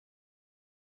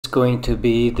going to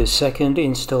be the second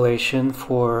installation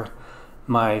for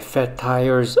my Fat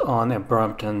tires on a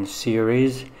Brompton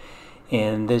series,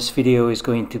 and this video is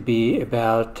going to be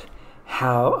about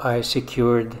how I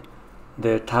secured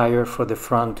the tire for the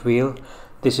front wheel.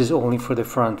 This is only for the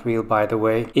front wheel, by the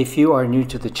way. If you are new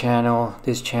to the channel,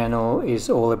 this channel is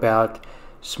all about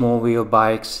small wheel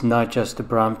bikes, not just the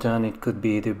Brompton. It could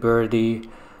be the Birdie,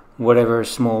 whatever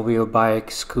small wheel bike,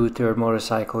 scooter,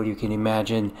 motorcycle you can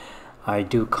imagine. I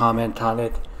do comment on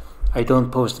it. I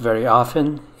don't post very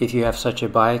often. If you have such a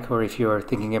bike, or if you are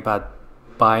thinking about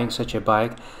buying such a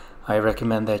bike, I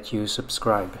recommend that you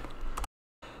subscribe.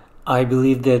 I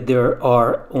believe that there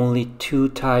are only 2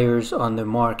 tires on the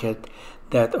market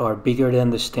that are bigger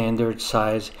than the standard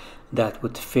size that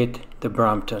would fit the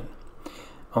Brompton.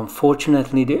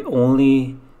 Unfortunately, the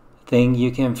only thing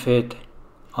you can fit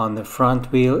on the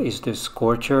front wheel is the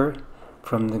Scorcher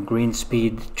from the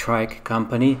GreenSpeed trike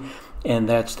company, and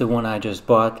that's the one I just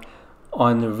bought.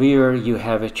 On the rear you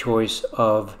have a choice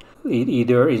of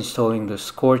either installing the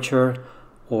Scorcher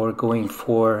or going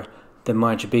for the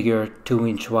much bigger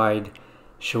 2-inch wide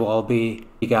Schwalbe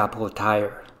Big Apple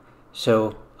tire.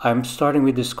 So I'm starting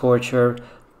with the Scorcher,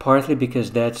 partly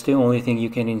because that's the only thing you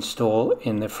can install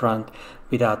in the front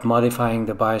without modifying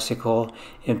the bicycle,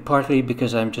 and partly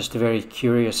because I'm just very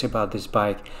curious about this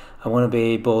bike. I want to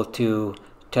be able to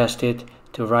test it,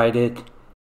 to ride it.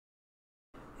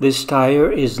 This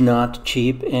tire is not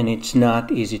cheap and it's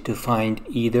not easy to find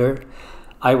either.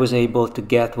 I was able to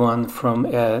get one from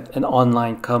an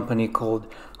online company called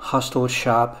Hostel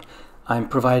Shop. I'm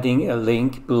providing a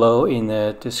link below in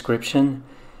the description.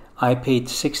 I paid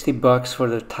 $60 for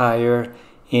the tire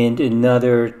and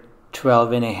another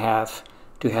 $12.50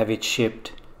 to have it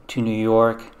shipped to New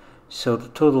York. So the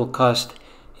total cost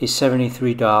is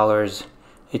 $73.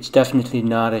 It's definitely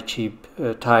not a cheap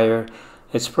tire.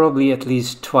 It's probably at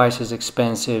least twice as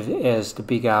expensive as the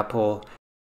Big Apple.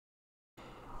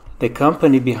 The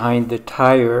company behind the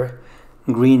tire,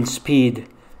 GreenSpeed,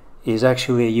 is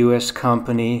actually a US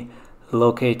company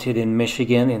located in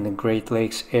Michigan in the Great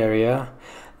Lakes area.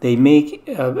 They make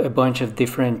a bunch of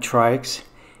different trikes,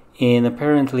 and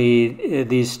apparently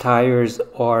these tires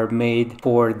are made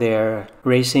for their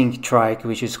racing trike,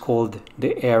 which is called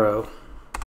the Aero.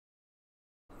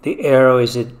 The Aero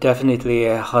is definitely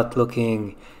a hot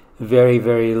looking,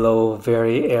 very low,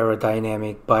 very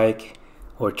aerodynamic bike,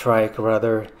 or trike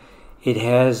rather. It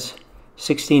has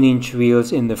 16-inch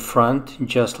wheels in the front,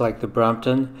 just like the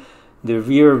Brompton. The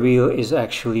rear wheel is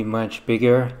actually much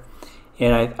bigger.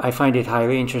 And I find it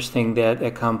highly interesting that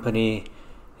a company,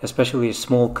 especially a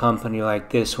small company like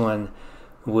this one,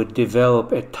 would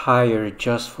develop a tire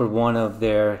just for one of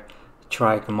their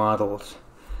trike models.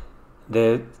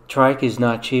 The trike is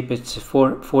not cheap. It's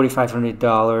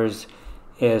 $4,500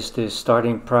 as the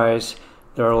starting price.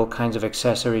 There are all kinds of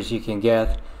accessories you can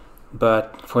get,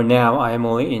 but for now I am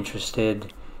only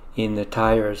interested in the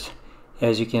tires.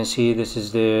 As you can see, this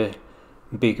is the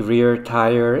big rear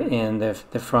tire and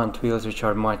the front wheels, which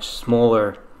are much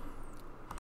smaller.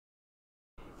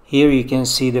 Here you can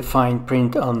see the fine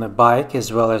print on the bike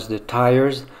as well as the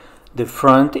tires. The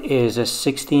front is a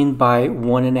 16 by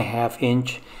 1.5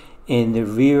 inch and the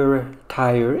rear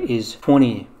tire is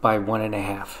 20 by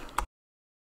 1.5.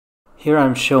 Here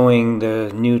I'm showing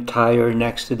the new tire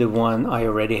next to the one I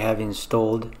already have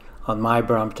installed on my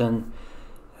Brompton.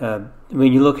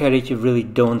 When you look at it, you really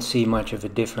don't see much of a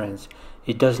difference.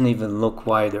 It doesn't even look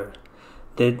wider.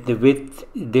 The width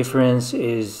difference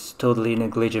is totally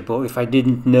negligible. If I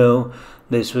didn't know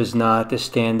this was not a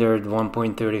standard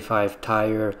 1.35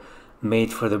 tire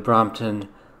made for the Brompton,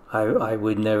 I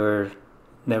would never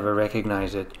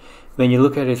recognize it. When you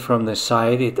look at it from the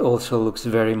side, it also looks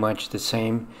very much the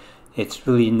same. It's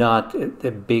really not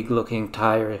a big looking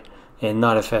tire and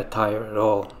not a fat tire at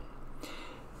all.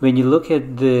 When you look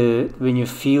at when you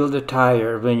feel the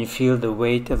tire, when you feel the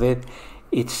weight of it,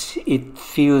 it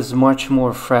feels much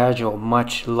more fragile,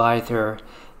 much lighter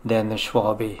than the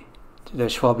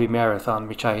Schwalbe Marathon,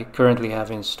 which I currently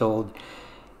have installed.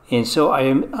 And so I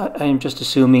am just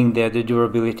assuming that the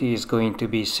durability is going to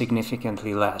be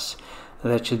significantly less.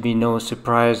 That should be no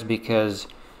surprise, because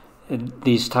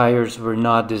these tires were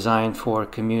not designed for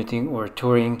commuting or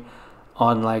touring.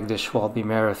 Unlike the Schwalbe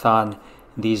Marathon,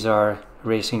 these are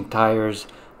racing tires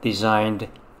designed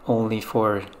only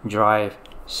for dry,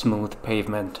 smooth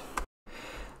pavement.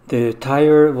 The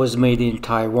tire was made in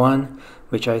Taiwan,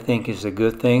 which I think is a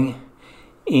good thing,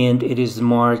 and it is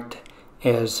marked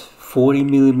as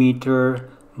 40mm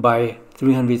by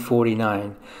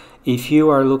 349. If you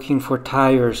are looking for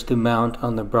tires to mount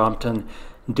on the Brompton,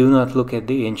 Do not look at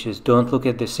the inches. Don't look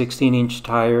at the 16-inch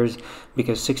tires,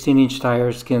 because 16-inch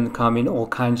tires can come in all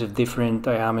kinds of different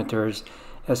diameters,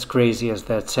 as crazy as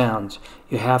that sounds.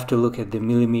 You have to look at the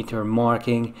millimeter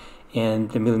marking, and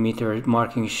the millimeter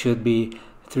marking should be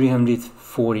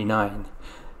 349.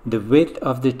 The width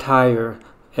of the tire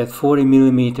at 40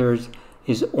 millimeters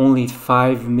is only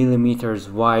 5 millimeters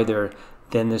wider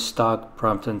than the stock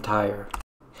Brompton tire.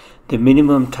 The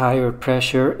minimum tire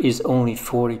pressure is only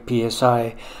 40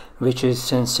 psi, which is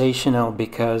sensational,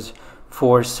 because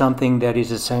for something that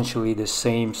is essentially the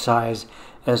same size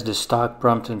as the stock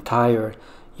Brompton tire,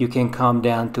 you can come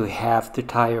down to half the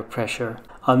tire pressure.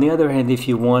 On the other hand, if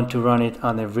you want to run it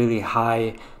on a really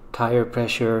high tire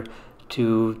pressure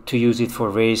to use it for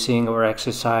racing or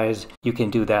exercise, you can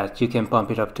do that. You can pump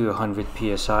it up to 100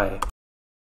 psi.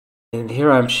 And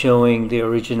here I'm showing the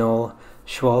original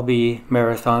Schwalbe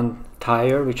Marathon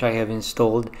tire, which I have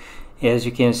installed. As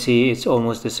you can see, it's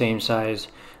almost the same size.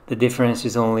 The difference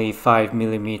is only 5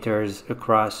 millimeters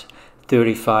across,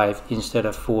 35 instead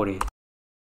of 40.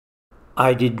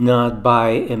 I did not buy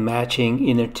a matching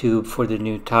inner tube for the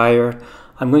new tire.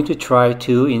 I'm going to try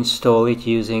to install it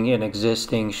using an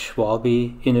existing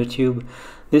Schwalbe inner tube.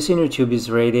 This inner tube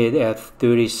is rated at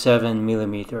 37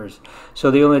 millimeters.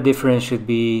 So the only difference should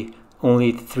be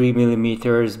only 3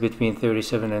 millimeters between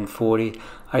 37 and 40.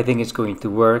 I think it's going to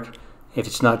work. If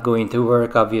it's not going to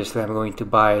work, obviously I'm going to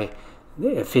buy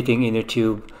a fitting inner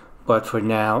tube. But for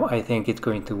now, I think it's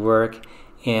going to work.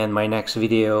 And my next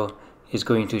video is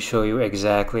going to show you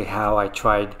exactly how I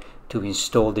tried to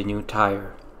install the new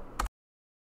tire.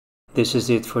 This is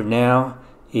it for now.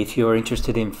 If you're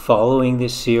interested in following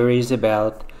this series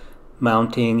about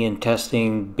mounting and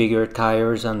testing bigger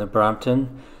tires on the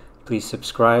Brompton, please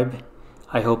subscribe.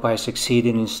 I hope I succeed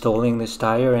in installing this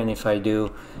tire, and if I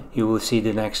do, you will see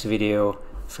the next video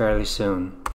fairly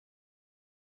soon.